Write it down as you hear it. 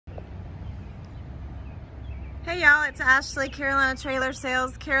Hey y'all, it's Ashley, Carolina Trailer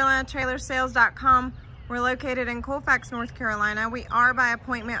Sales, carolinatrailersales.com. We're located in Colfax, North Carolina. We are by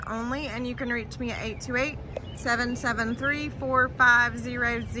appointment only, and you can reach me at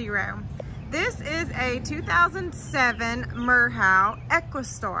 828-773-4500. This is a 2007 Merhow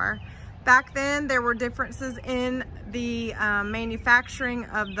Equistar. Back then, there were differences in the manufacturing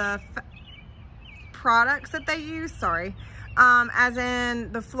of the products that they use, as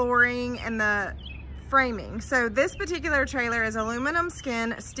in the flooring and the framing. So this particular trailer is aluminum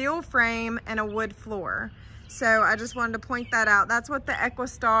skin, steel frame, and a wood floor. So I just wanted to point that out. That's what the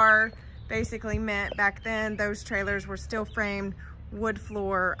Equistar basically meant back then. Those trailers were steel framed, wood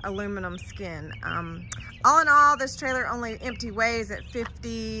floor, aluminum skin. All in all, this trailer only empty weighs at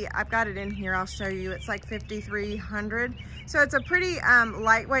 50, I've got it in here, I'll show you, it's like 5,300. So it's a pretty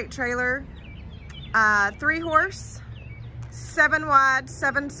lightweight trailer, 3 horse, 7 wide,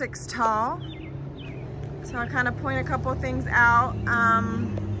 7'6" tall. So I kind of point a couple things out.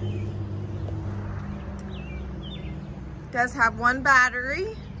 Does have 1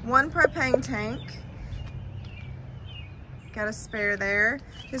 battery, 1 propane tank. Got a spare there.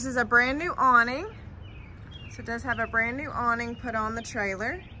 This is a brand new awning. So it does have a brand new awning put on the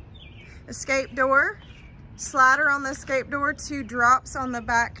trailer. Escape door, slider on the escape door, 2 drops on the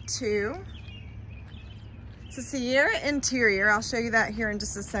back too. It's a Sierra interior. I'll show you that here in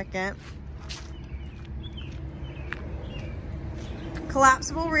just a second.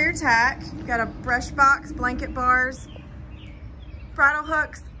 Collapsible rear tack. You've got a brush box, blanket bars, bridle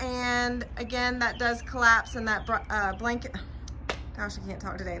hooks, and again, that does collapse, and that blanket, gosh, I can't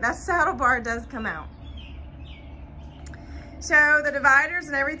talk today. That saddle bar does come out. So the dividers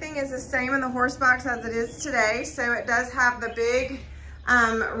and everything is the same in the horse box as it is today. So it does have the big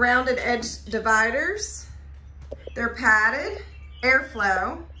rounded edge dividers. They're padded,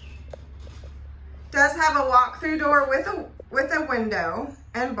 airflow. Does have a walk-through door with a window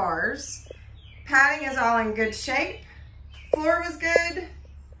and bars. Padding is all in good shape. Floor was good.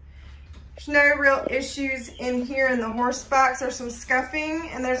 There's no real issues in here in the horse box. There's some scuffing,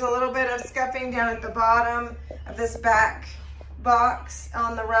 and there's a little bit of scuffing down at the bottom of this back box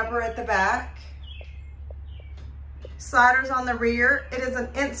on the rubber at the back. Sliders on the rear. It is an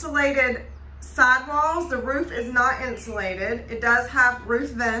insulated sidewalls. The roof is not insulated. It does have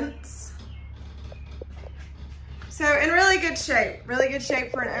roof vents. So in really good shape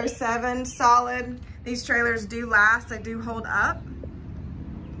for an 07, solid. These trailers do last, they do hold up.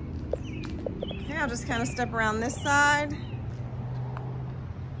 Okay, I'll just kind of step around this side.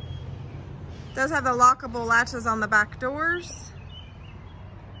 Does have the lockable latches on the back doors.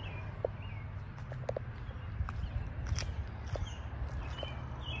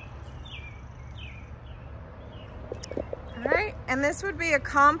 All right, and this would be a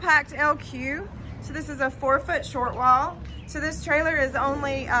compact LQ. So this is a 4-foot short wall. So this trailer is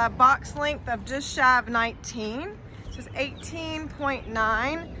only a box length of just shy of 19. So it's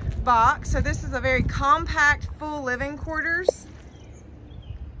 18.9 box. So this is a very compact, full living quarters.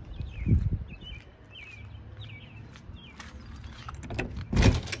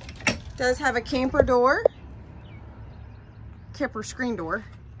 Does have a camper door, camper screen door,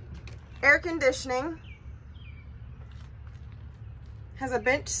 air conditioning, has a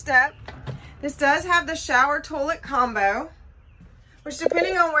bench step. This does have the shower toilet combo, which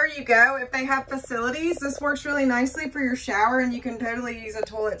depending on where you go, if they have facilities, this works really nicely for your shower, and you can totally use a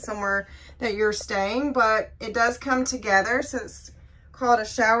toilet somewhere that you're staying, but it does come together, so it's called a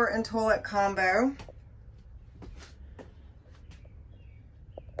shower and toilet combo.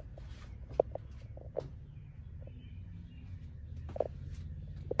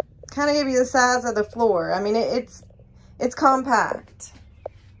 Kind of give you the size of the floor. I mean, it's compact.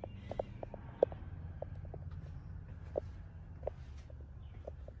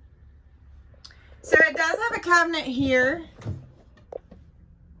 So it does have a cabinet here.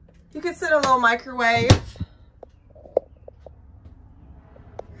 You could set a little microwave.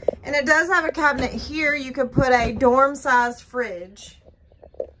 And it does have a cabinet here. You could put a dorm-sized fridge.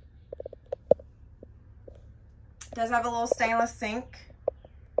 It does have a little stainless sink.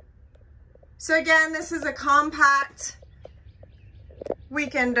 So again, this is a compact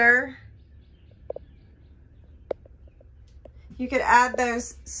weekender. You could add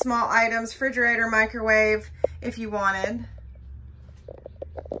those small items, refrigerator, microwave, if you wanted.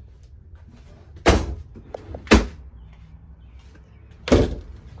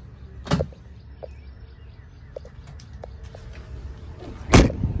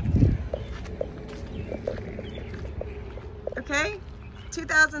 Okay,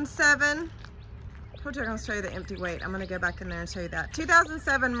 2007 told you I'm gonna show you the empty weight. I'm gonna go back in there and show you that.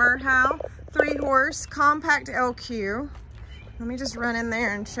 2007 Merhow 3-horse compact LQ. Let me just run in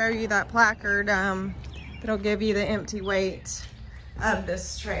there and show you that placard that'll give you the empty weight of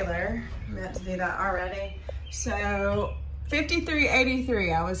this trailer. I meant to do that already. So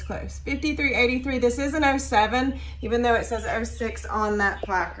 5383, I was close. 5383, this is an 07, even though it says 06 on that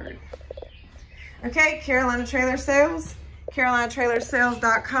placard. Okay, Carolina Trailer Sales,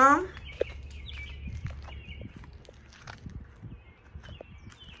 carolinatrailersales.com.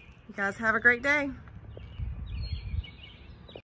 You guys have a great day.